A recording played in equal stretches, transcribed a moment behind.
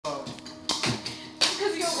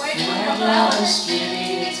down the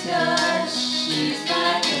street, 'cause she's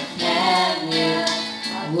my companion.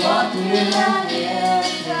 I walk through her hills,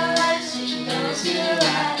 'cause she knows who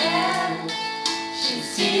I am. She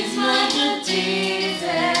sees my good deeds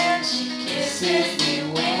and she kisses me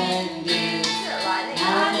Wendy.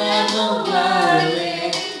 I never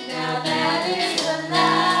worry, now that it's a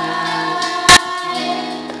lie.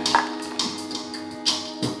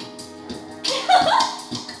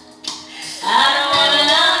 I don't want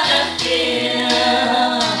another feel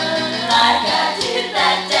like I did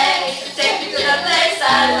that day. Take me to the place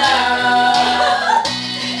I love.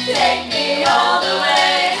 Take me all the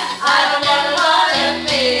way. I don't wanna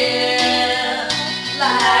feel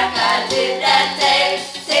like I did that day.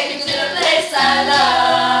 Take me to the place I love.